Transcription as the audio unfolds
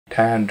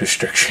Time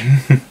destruction.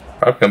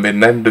 Probably gonna be the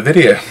name of the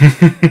video.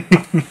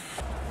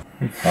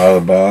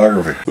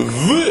 Autobiography.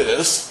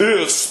 This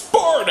is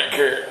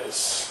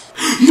Spartacus,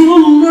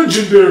 the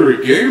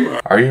legendary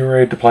gamer. Are you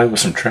ready to play with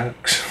some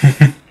trucks?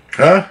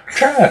 Huh?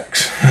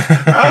 Trucks.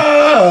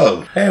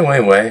 Oh!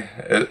 Anyway,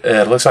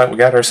 it looks like we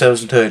got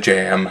ourselves into a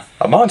jam.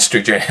 A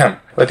monster jam.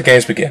 Let the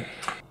games begin.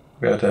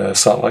 We got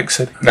Salt Lake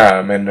City. No,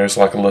 I mean, there's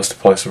like a list of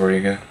places where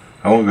you go.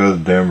 I want to go to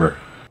Denver.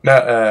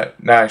 No,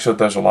 actually,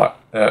 there's a lot.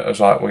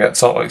 We got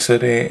Salt Lake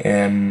City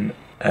and,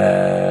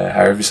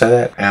 however you say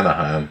that.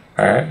 Anaheim.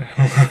 Alright.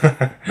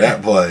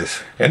 That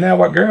place. Isn't that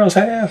what girls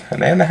have?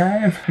 An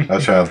Anaheim? I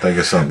was trying to think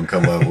of something to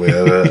come up with.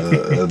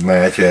 A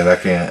match yet. I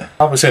can't.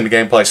 I'll be seeing the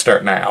gameplay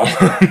start now.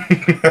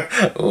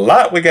 A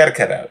lot we gotta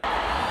cut out.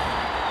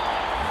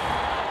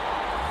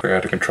 Figure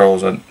out the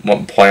controls. I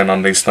wasn't playing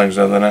on these things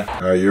the other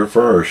night. You're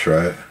first,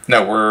 right?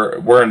 No,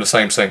 we're in the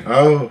same scene.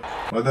 Oh,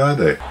 what did I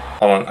do?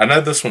 Hold on. I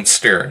know this one's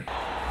steering.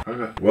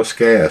 Okay. What's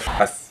gas?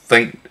 I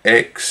think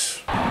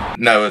X.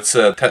 No, it's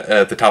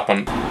the top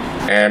one,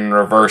 and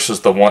reverse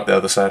is the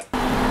other side.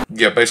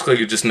 Yeah, basically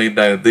you just need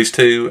these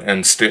two,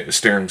 and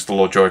steering's the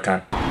little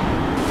Joy-Con.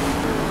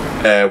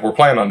 We're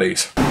playing on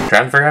these.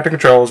 Trying to figure out the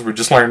controls. We're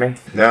just learning.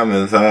 Now I'm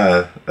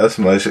inside. That's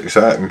the most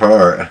exciting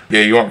part.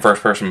 Yeah, you want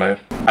first person mode.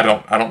 I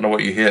don't know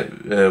what you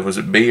hit. Was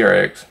it B or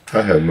X?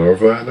 I have no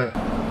idea.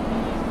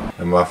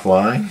 Am I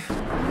flying?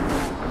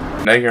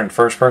 Now you're in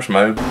first person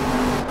mode.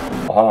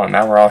 Well, hold on,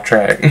 now we're off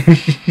track.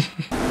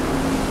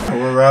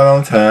 We're right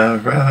on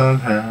time. Right on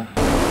time.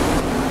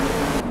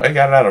 They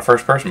got it out of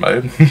first person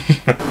mode.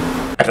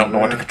 I don't know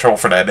what the control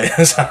for that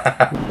is.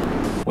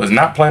 Was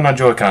not playing on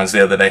Joy-Cons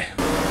the other day.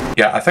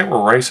 Yeah, I think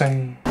we're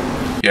racing.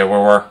 Yeah, we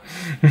were.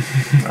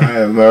 I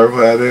have no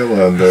idea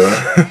what I'm doing.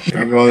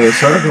 I'm going in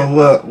circle.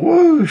 Look,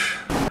 whoosh!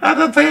 I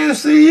done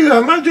passed to you.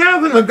 Am I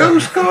driving a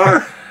ghost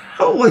car?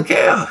 Holy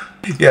cow!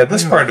 Yeah,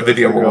 this part of the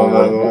video where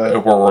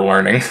we're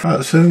learning.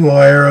 I see little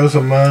arrows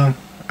of mine.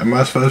 Am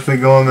I supposed to be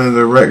going in the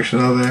direction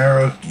of the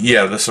arrows?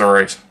 Yeah, this is a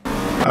race.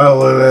 Oh,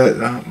 look at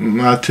that.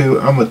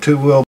 I'm a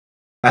two-wheel.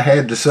 I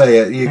had to say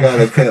it. You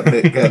gotta cut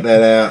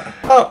that out.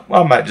 Oh,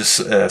 I might just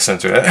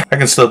censor that. I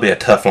can still be a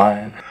tough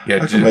lion. Yeah,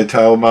 I can be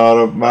told my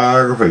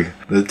autobiography.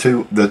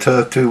 The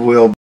tough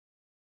two-wheel.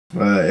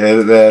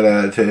 Edit that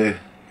out too.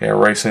 Yeah,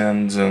 race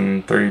ends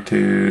in 3,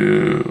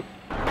 2.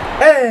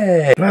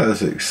 Hey! That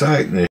was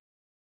exciting.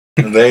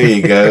 There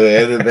you go.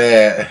 Edit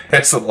that.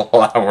 That's a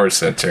lot more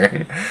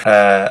censoring.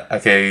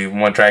 Okay, you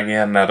want to try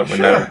again now that we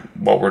know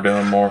what we're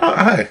doing more?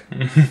 Hey,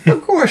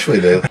 of course we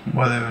do.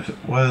 What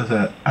is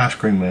that? Ice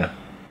cream man.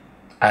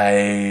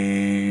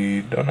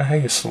 I don't know how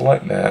you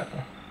select that.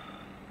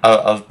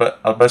 I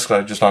was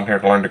basically just on here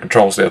to learn the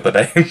controls the other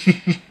day.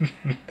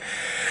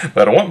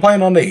 But I wasn't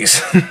playing on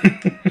these.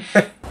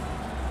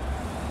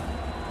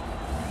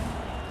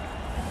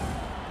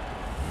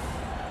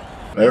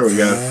 There we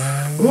go.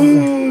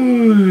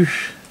 Ooh.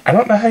 I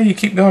don't know how you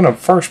keep going in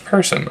first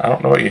person. I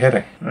don't know what you're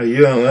hitting. Oh,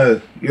 you don't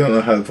know. You don't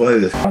know how to play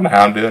this. I don't know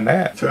how I'm doing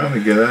that. Trying to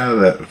get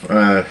out of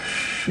that.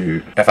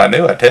 Shoot. If I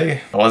knew, I'd tell you.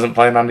 I wasn't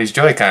playing on these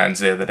Joy-Cons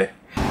the other day.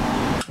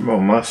 I'm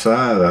on my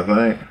side, I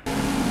think.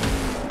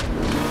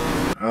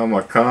 Oh,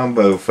 my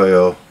combo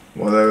failed.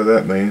 Whatever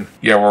that means.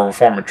 Yeah, we're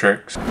performing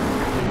tricks.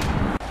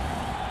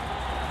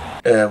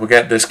 We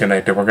got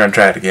disconnected. We're going to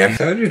try it again.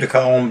 Told you to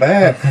call him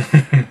back.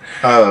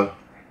 Oh.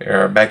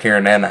 You're back here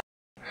in Anaheim.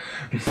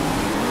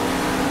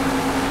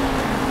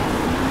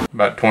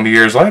 About 20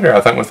 years later,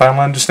 I think we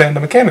finally understand the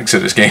mechanics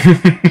of this game.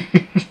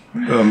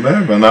 Doing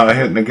better by not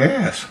hitting the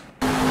gas.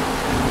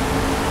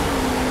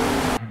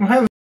 What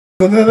happened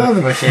to that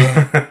other machine?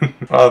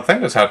 Well, I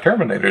think that's how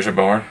Terminators are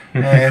born.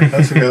 Yeah,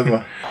 that's a good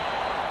one.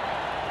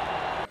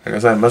 I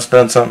guess I must have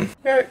done something.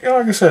 Yeah,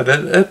 like I said,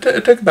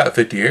 it took about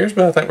 50 years,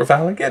 but I think we're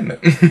finally getting it.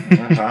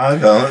 I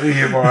don't.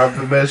 You're more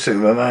optimistic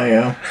than I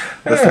am.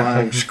 That's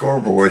my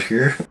scoreboard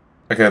here.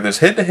 Okay, this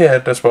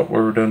head-to-head, that's what we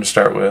were doing to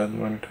start with.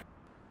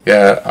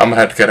 Yeah, I'm going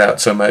to have to cut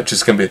out so much,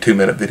 it's going to be a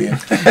 2-minute video.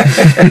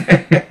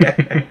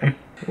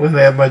 Wasn't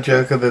that my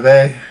joke of the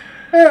day?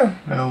 Yeah,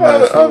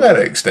 I'll let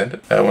it extend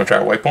it. I want to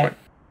try a waypoint.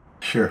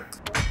 Sure.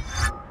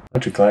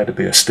 Aren't you glad to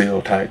be a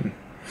Steel Titan?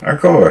 Of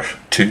course.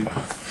 2.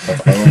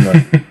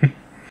 Oh,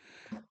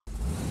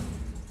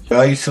 no.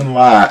 Ice and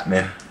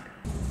lightning.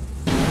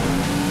 I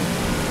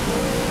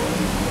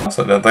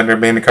also don't think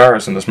there'd be any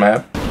cars in this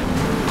map.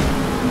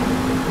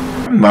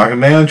 I'm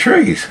knocking down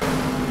trees.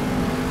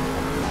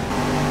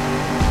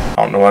 I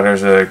don't know why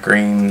there's a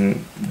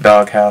green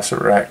doghouse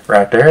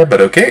right there,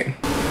 but okay.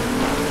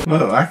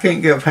 Look, I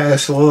can't get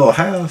past the little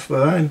house,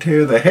 but I can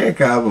tear the heck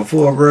out of a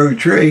full-grown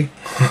tree.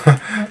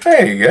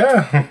 There you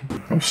go.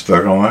 I'm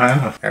stuck on the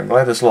house. I'm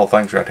glad this little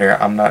thing's right here.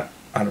 I'm not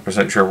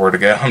 100% sure where to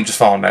go. I'm just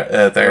following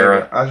that the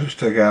arrow. I just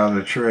took out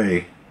the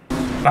tree.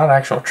 Not an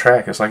actual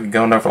track. It's like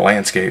going over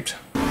landscapes.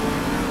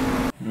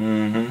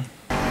 Mm-hmm.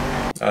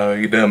 Oh,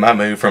 you're doing my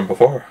move from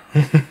before.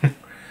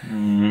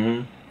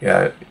 Mm-hmm.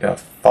 Yeah,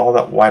 follow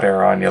that white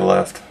arrow on your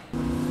left.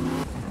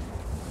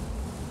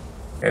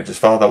 Yeah, just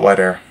follow that white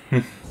arrow.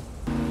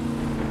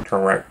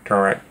 Turn right, turn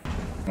right.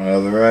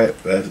 Oh, the right.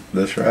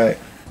 That's right.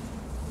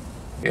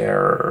 Yeah,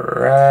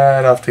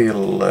 right off to your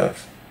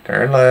left.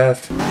 Turn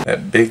left.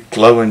 That big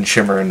glowing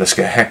shimmer in the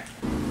sky.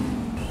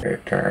 Okay,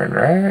 turn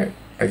right.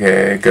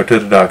 Okay, go to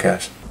the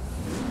doghouse.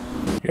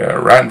 Yeah,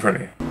 right in front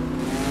of you.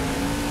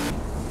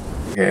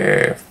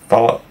 Okay,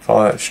 follow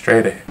that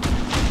straight ahead.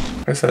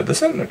 Like I said,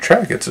 this isn't a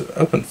track, it's an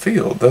open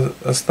field.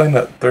 That's the thing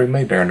that threw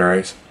me during the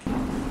race.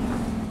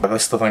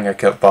 That's the thing I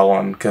kept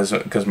following, because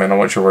man, I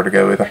wasn't sure where to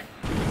go either.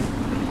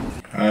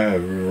 I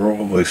have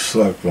really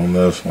sucked on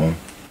this one.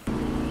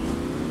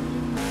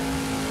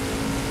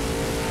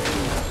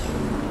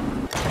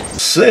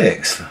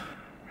 6th.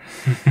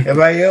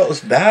 Everybody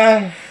else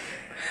died?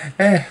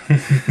 Eh.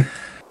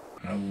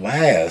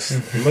 Alas.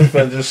 It must have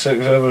been just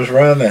 6 of us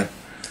running.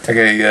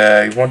 Okay, you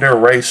want to do a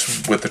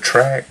race with the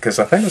track? Because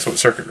I think that's what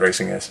circuit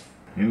racing is.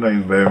 You know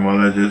you better than what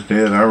I just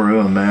did. I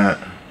ruined that.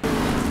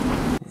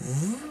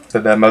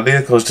 Said that my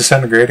vehicle is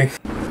disintegrating.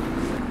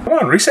 Come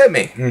on, reset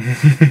me.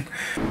 I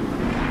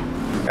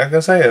was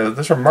gonna say, if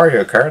this were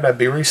Mario Kart, I'd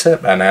be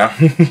reset by now. I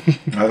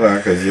thought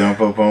I could jump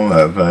up on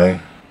that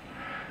thing.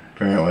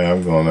 Apparently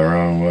I'm going the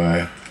wrong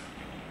way.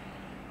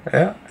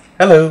 Yeah.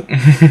 Hello.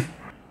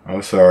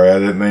 I'm sorry, I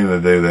didn't mean to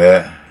do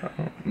that.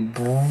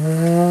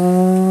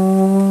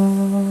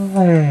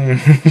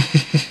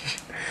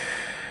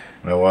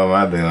 Now what am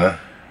I doing?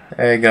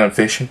 Hey, going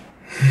fishing.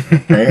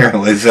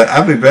 Apparently, so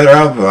I'd be better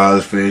off if I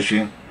was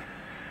fishing.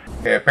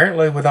 Yeah,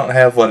 apparently we don't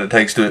have what it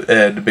takes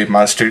to be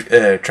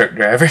monster truck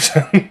drivers.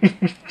 I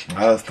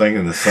was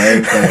thinking the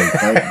same thing.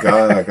 Thank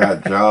God I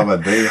got the job I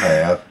do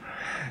have.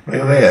 Look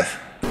at this.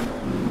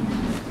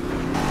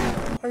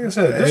 Like I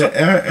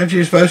said, Aren't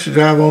you supposed to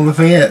drive on the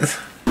fence?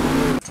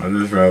 I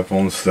just run up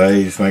on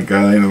stage. Thank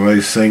God ain't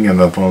nobody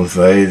singing up on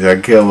stage.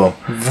 I'd kill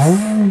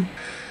them.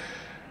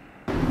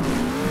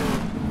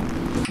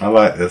 I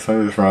like this.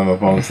 I just run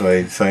up on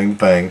stage. Same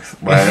thing.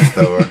 Last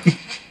door.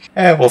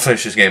 yeah, we'll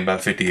finish this game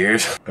about 50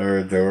 years.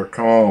 Third door.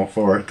 Come on,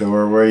 fourth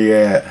door. Where you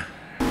at?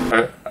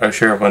 Oh,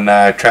 sure. When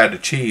I tried to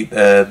cheat,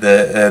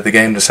 the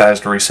game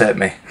decides to reset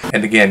me.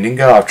 And again, you can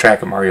go off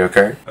track of Mario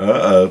Kart.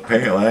 Uh-oh.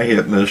 Apparently I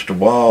hit Mr.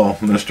 Wall.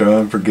 Mr.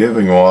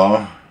 Unforgiving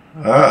Wall.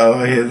 Uh-oh.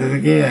 I hit it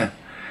again.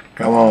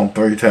 Come on,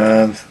 3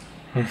 times.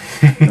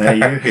 Now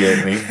you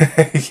hit me.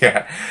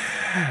 Yeah.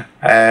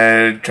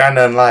 Trying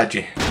to unlodge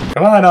you.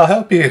 Come on, I'll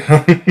help you.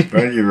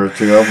 Thank you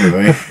for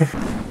helping me.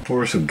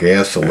 Pour some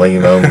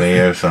gasoline on me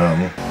or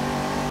something.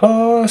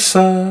 Pour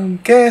some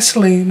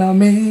gasoline on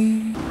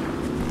me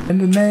in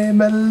the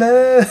name of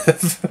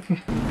love.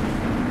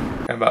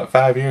 About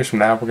 5 years from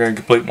now, we're going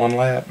to complete 1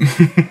 lap.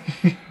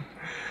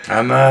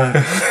 I know.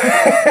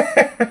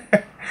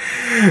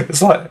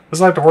 It's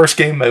like the worst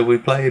game mode we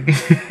played.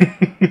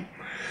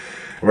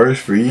 Worse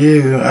for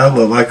you. I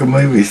look like a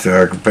movie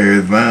star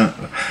compared to mine.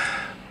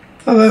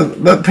 Oh,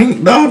 that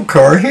pink dog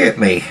car hit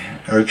me.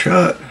 Or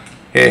truck.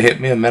 Yeah, it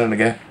hit me a minute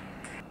ago.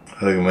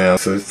 Look at me, I'm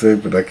so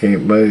stupid I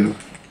can't move.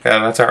 Yeah,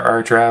 that's our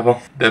arch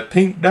rival. The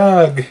pink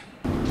dog.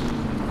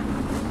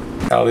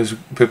 All these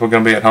people are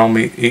going to be at home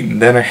eating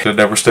dinner.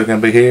 That we're still going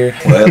to be here.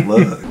 Well,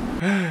 look.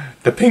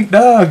 The pink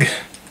dog.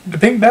 The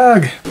pink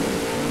dog.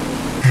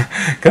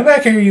 Come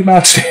back here, you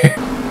monster.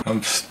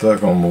 I'm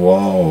stuck on the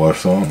wall or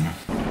something.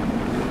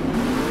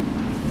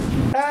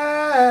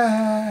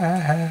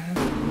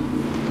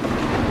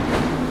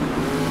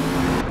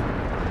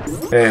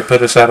 Hey,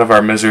 put us out of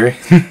our misery.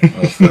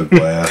 I'm so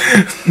glad.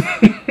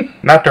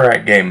 Not the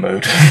right game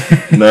mode.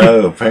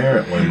 No,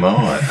 apparently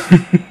not.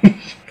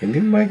 Can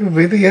you make a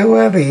video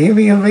out of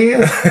any of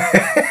this?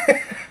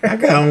 I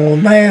got on a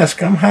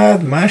mask. I'm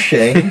hiding my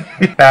shame.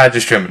 Nah,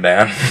 just trim it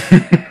down.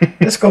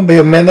 It's going to be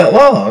a minute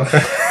long.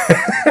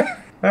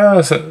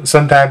 Oh,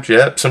 sometimes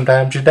you're up,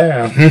 sometimes you're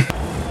down.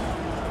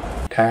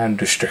 Time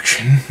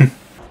destruction.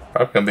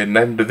 Probably going to be the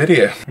name of the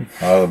video.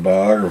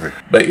 Autobiography.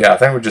 But yeah, I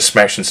think we're just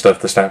smashing stuff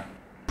this time.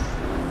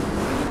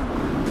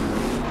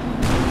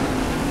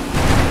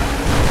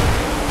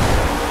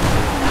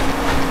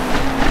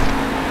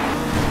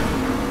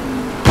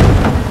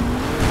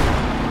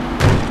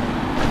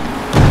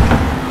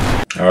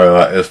 I really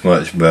like this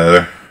much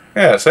better.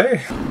 Yeah,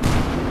 see?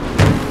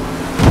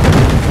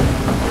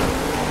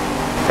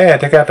 Yeah,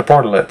 take out the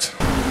portalets.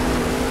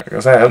 Like I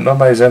said, I hope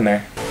nobody's in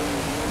there.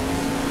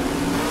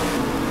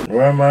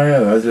 Where am I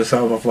at? I just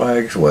saw the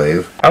flags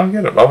wave. I don't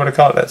get it. Why would I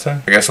call it that,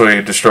 son? I guess we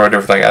destroyed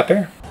everything out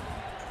there.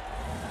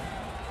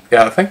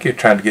 Yeah, I think you're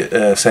trying to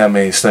get see how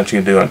many stunts you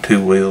can do on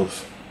 2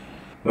 wheels.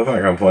 Look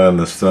like I'm playing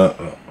the stunt.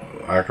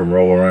 I can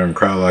roll around and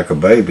cry like a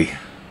baby.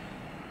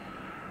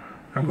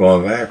 I'm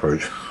going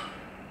backwards.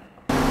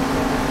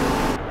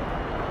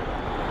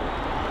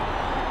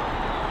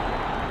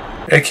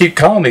 They keep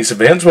calling these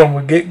events when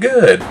we get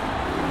good.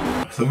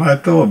 Somebody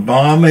throw a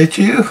bomb at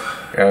you?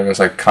 Yeah, I guess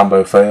like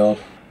combo failed.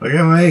 Look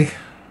at me.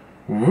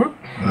 Whoop.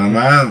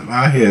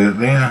 I hit it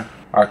then.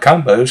 Our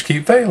combos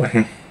keep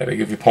failing. They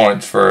give you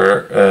points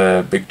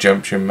for big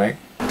jumps you make.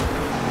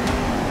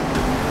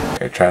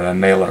 Okay, try to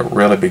nail a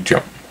really big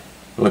jump.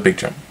 Really big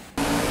jump.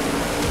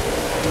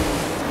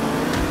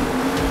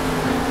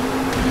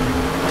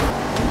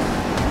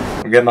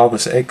 I'm getting all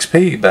this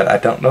XP, but I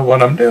don't know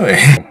what I'm doing.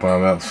 I'll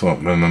find out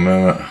something in a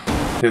minute.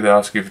 Do they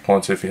also give you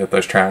points if you hit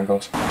those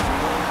triangles? I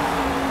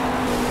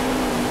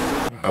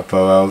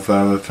thought I was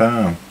out of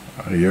time.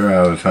 You're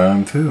out of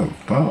time too.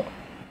 Fuck.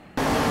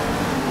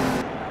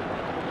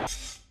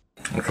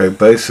 Okay,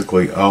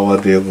 basically all I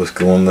did was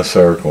go in the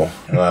circle,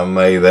 and I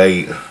made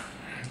 8.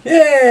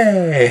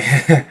 Yay!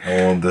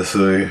 I wanted to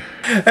see.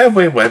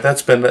 Anyway,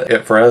 that's been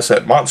it for us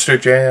at Monster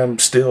Jam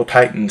Steel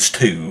Titans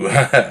 2.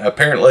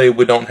 Apparently,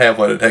 we don't have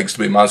what it takes to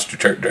be monster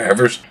truck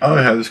drivers. I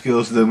don't have the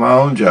skills to do my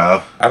own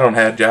job. I don't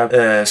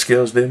have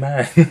skills to do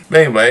mine. But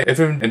anyway, if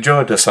you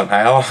enjoyed this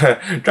somehow,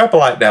 drop a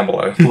like down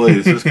below.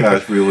 Please, this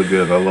guy's really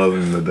good. I love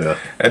him to death.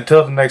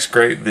 Until the next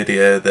great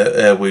video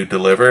that we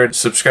delivered,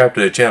 subscribe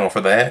to the channel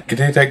for that.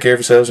 Continue to take care of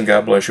yourselves, and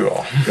God bless you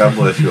all. God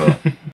bless you all.